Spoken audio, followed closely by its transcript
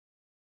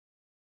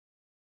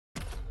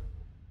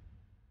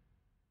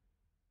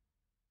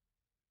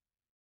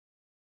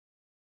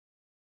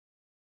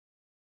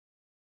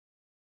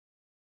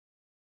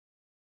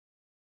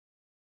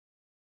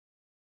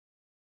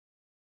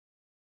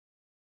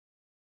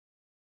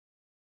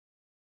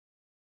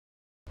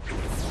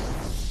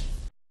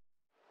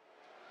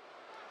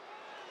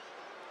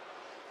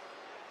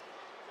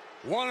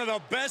One of the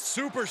best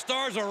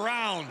superstars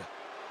around.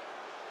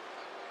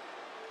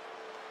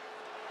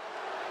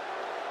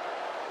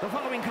 The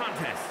following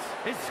contest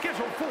is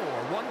scheduled for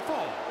one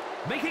fall.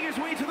 Making his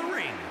way to the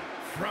ring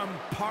from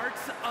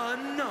parts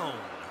unknown.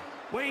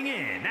 Weighing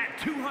in at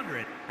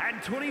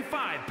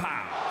 225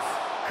 pounds,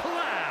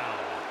 Clown.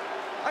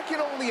 I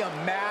can only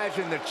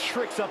imagine the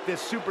tricks up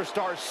this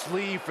superstar's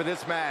sleeve for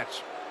this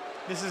match.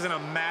 This isn't a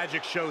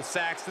magic show,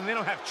 Saxton. They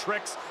don't have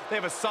tricks. They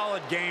have a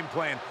solid game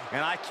plan,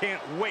 and I can't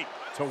wait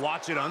to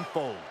watch it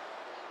unfold.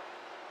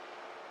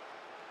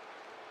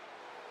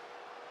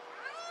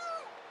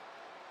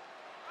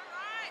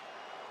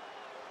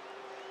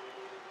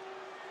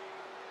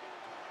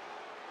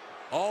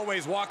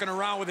 Always walking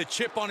around with a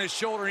chip on his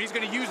shoulder, and he's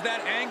going to use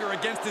that anger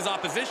against his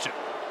opposition.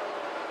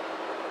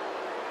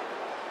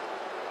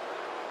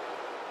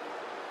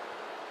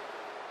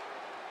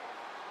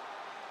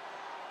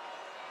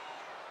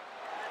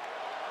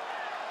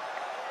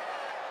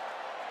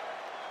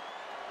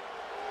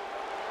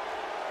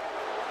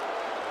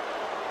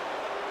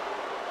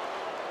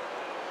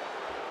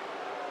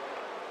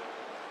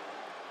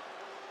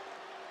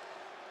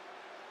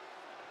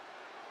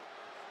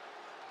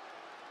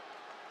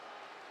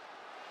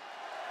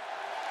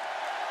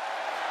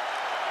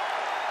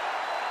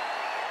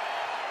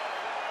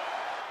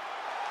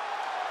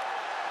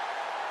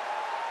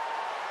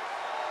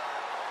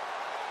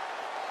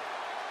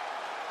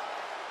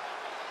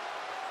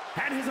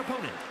 And his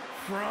opponent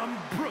from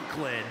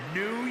Brooklyn,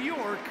 New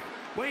York,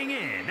 weighing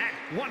in at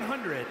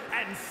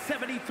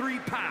 173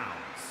 pounds,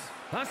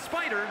 the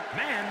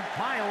SpiderMan,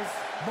 Miles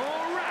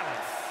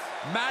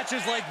Morales.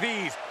 Matches like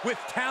these, with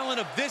talent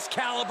of this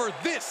caliber,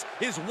 this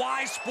is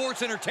why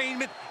sports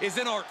entertainment is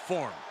an art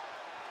form.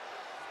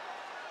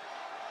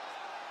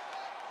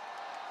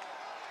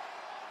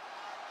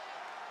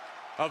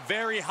 A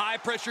very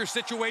high-pressure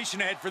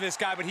situation ahead for this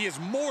guy, but he is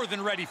more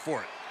than ready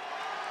for it.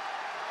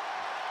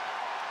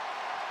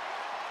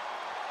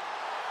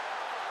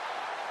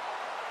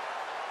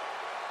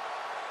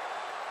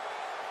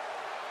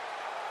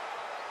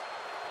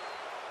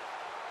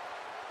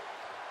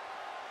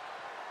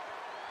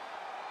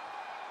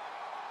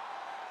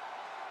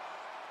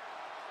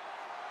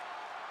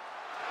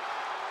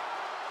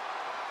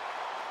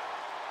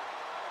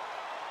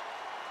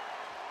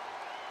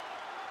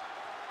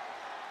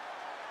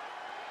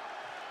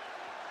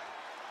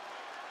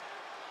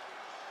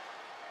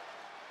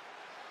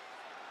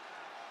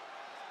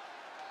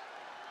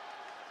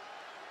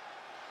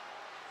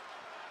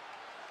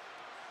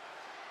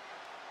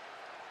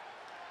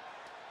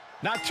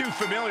 Not too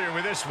familiar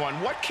with this one.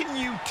 What can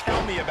you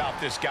tell me about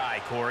this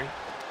guy, Corey?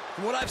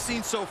 From what I've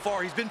seen so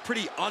far, he's been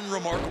pretty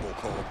unremarkable,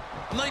 Cole.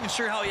 I'm not even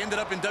sure how he ended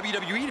up in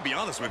WWE, to be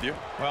honest with you.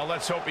 Well,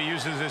 let's hope he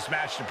uses this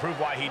match to prove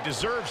why he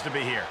deserves to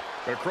be here.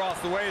 But across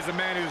the way is a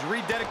man who's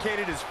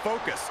rededicated his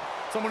focus.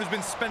 Someone who's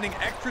been spending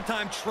extra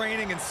time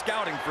training and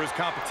scouting for his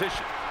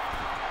competition.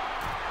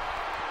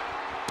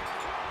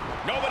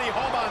 Nobody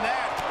home on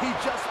that. He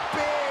just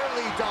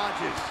barely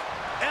dodges.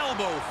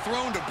 Elbow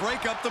thrown to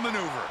break up the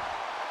maneuver.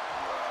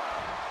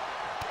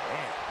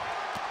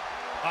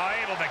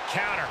 Able to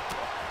counter.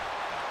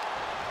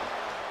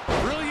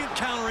 Brilliant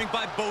countering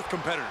by both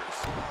competitors.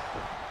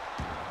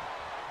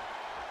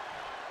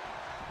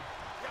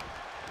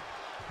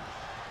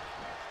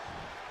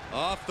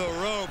 Off the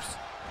ropes.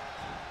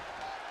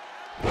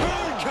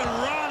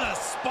 Hurricanrana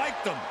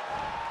spiked him.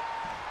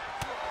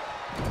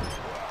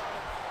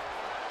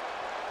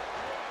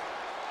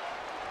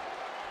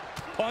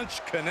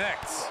 Punch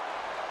connects.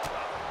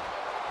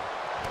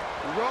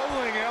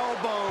 Rolling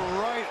elbow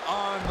right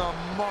on the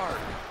mark.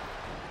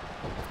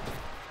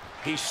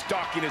 He's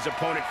stalking his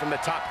opponent from the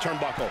top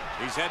turnbuckle.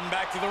 He's heading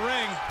back to the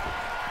ring.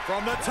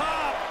 From the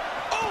top.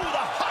 Oh,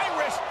 the high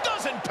risk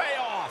doesn't pay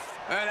off.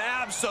 An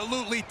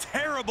absolutely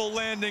terrible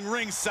landing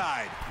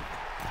ringside.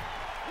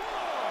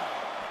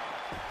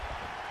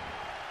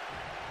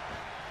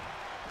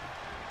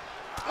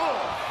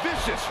 Oh,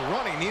 vicious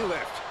running knee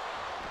lift.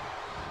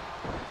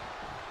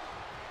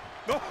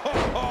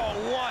 Oh,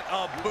 what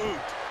a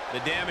boot. The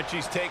damage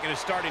he's taken is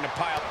starting to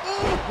pile.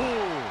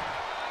 Ooh.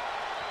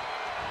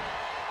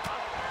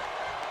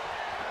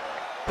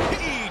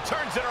 He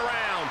turns it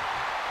around.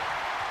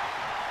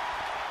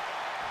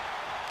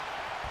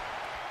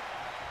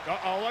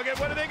 Uh-oh, look at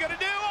what are they going to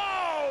do?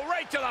 Oh,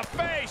 right to the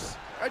face.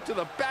 Right to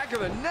the back of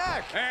the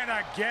neck. And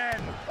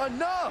again.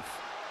 Enough.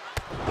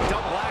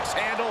 Double axe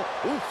handle.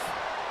 Oof.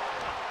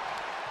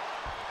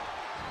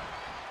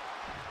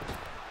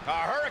 A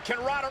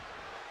Hurricanrana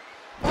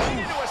right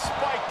into a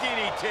spike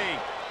DDT.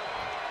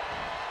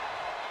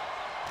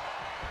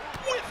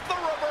 With the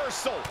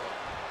reversal.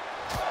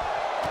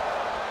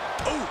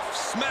 Oof,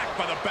 smacked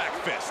by the back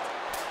fist.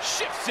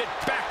 Shifts it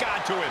back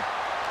onto him.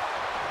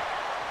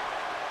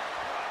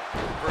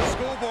 For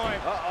Schoolboy.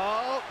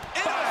 Uh-oh.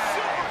 And a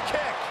super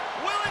kick.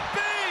 Will it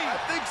be? I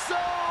think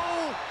so.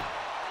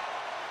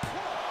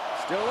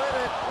 Still in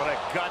it. What a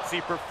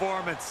gutsy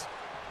performance.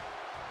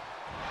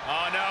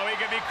 Oh, no, he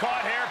could be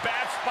caught here.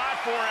 Bad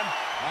spot for him.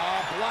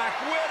 Black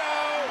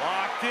Widow.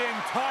 Locked in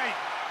tight.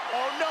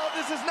 Oh, no,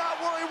 this is not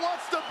where he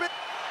wants to be.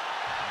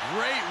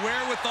 Great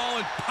wherewithal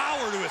and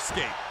power to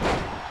escape.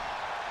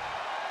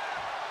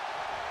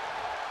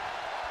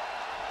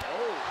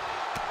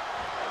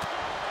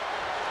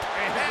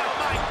 Oh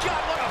my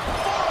God, what a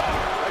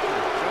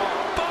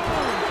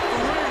Boom!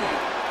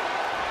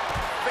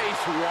 3.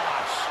 Face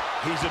wash.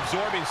 He's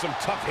absorbing some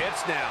tough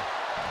hits now.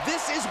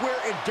 This is where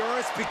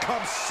endurance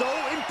becomes so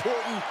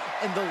important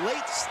in the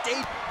late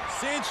stage.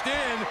 Cinched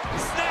in,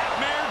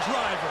 snapmare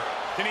driver.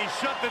 Can he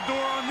shut the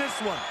door on this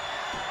one?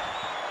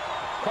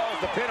 Calls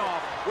the pin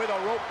off with a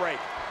rope break.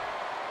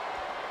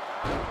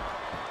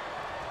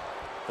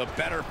 The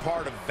better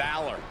part of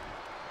valor.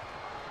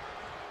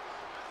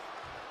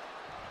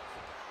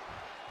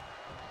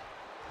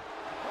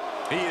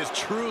 He is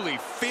truly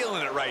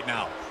feeling it right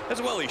now.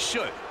 As well he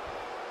should.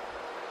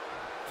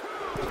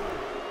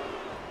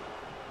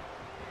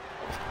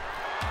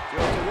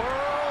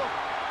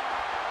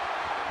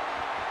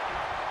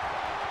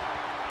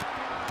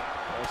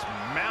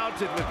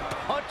 Mounted with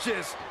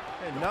punches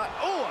and not,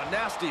 oh, a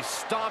nasty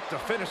stop to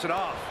finish it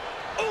off.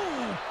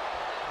 Ooh!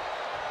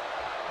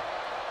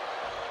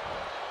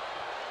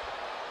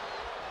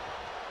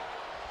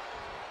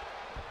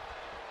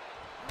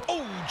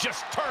 Oh,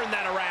 just turn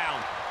that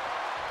around.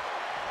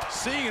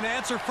 Seeing an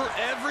answer for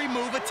every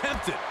move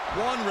attempted.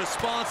 One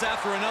response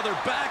after another,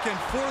 back and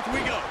forth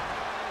we go.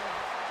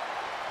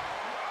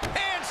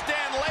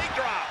 Handstand leg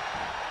drop.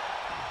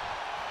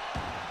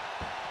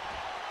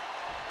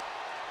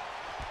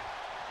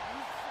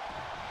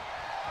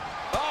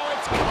 Oh,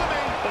 it's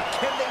coming, but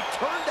can they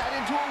turn that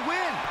into a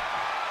win?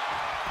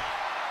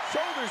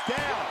 Shoulders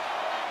down.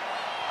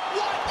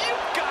 What? You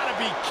gotta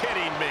be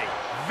kidding me.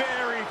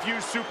 Very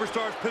few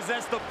superstars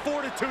possess the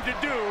fortitude to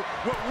do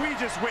what we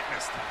just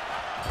witnessed.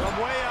 From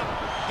way up,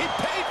 He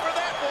paid for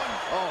that one.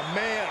 Oh,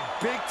 man,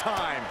 big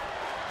time.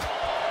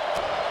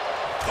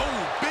 Oh,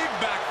 big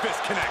back fist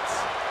connects.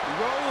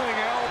 Rolling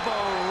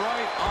elbow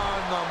right on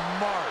the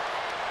mark.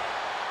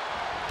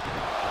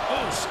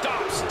 Oh,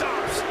 stop,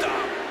 stop,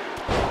 stop.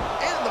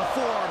 And the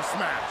forearm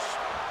smash.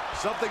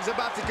 Something's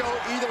about to go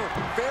either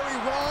very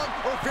wrong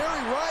or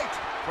very right.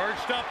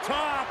 perched up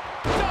top.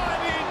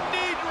 Diving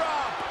knee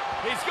drop.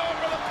 He's going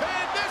for the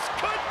pin. This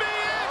could be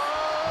it.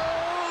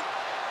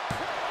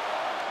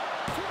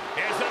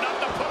 Is it enough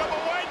to put him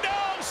away?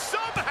 No,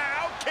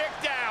 somehow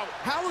kicked out.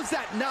 How is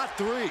that not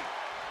 3?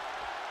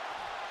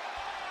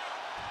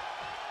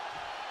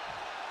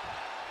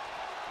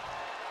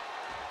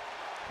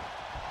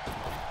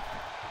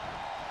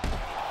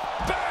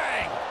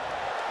 Bang!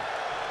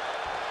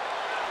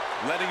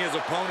 Letting his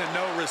opponent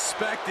know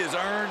respect is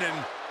earned,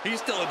 and he's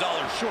still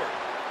 $1 short.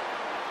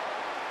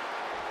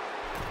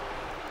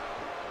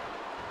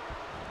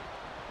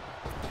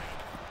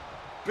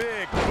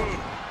 Big boot.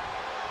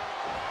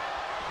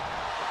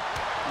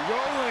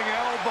 Rolling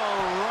elbow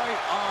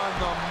right on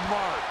the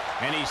mark.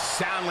 And he's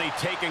soundly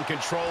taking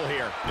control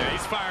here. Yeah,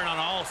 he's firing on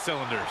all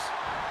cylinders.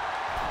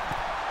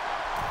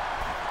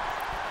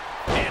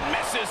 And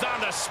misses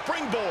on the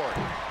springboard.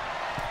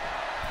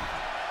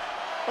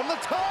 From the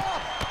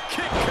top.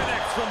 Kick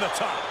connects from the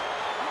top.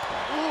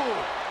 Ooh.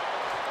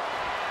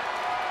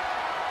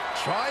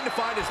 Trying to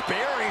find his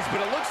bearings,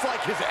 but it looks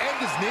like his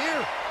end is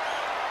near.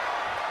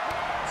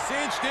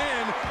 Cinched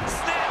in,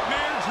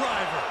 snapmare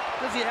driver.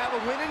 Does he have a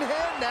win in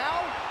hand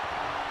now?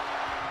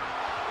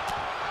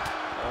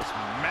 Just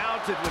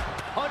mounted with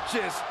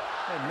punches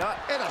and a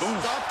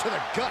stop to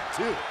the gut,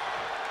 too.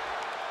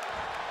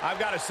 I've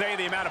got to say,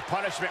 the amount of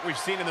punishment we've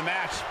seen in the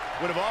match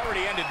would have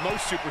already ended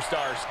most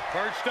superstars.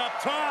 Perched up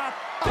top.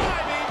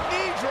 Diving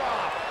knee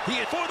drop. He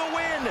is for the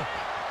win.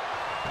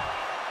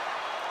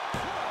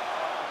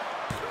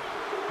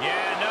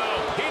 Yeah, no,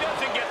 he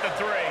doesn't get the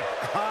 3.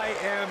 I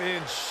am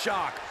in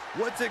shock.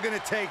 What's it going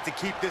to take to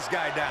keep this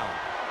guy down?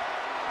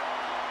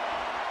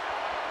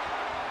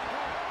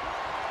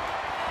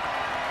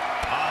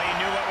 Oh, he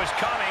knew what was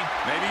coming.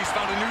 Maybe he's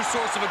found a new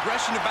source of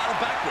aggression to battle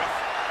back with.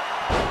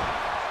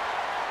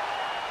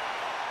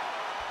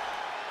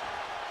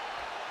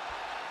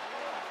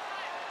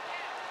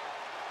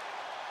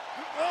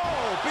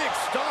 Oh, big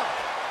stop.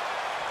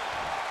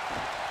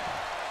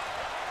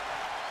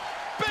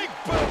 Big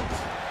boot.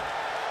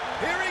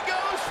 Here he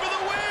goes for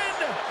the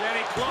win. Can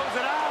he close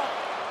it out?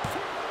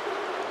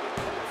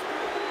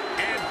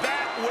 And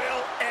that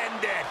will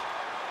end it.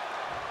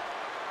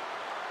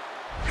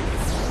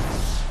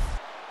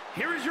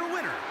 Here is your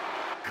winner,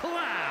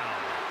 Clown.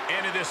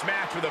 Ended this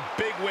match with a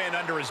big win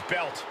under his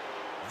belt.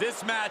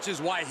 This match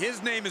is why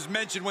his name is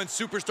mentioned when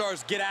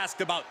superstars get asked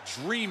about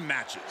dream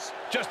matches.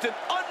 Just an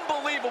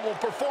unbelievable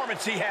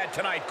performance he had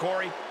tonight,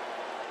 Corey.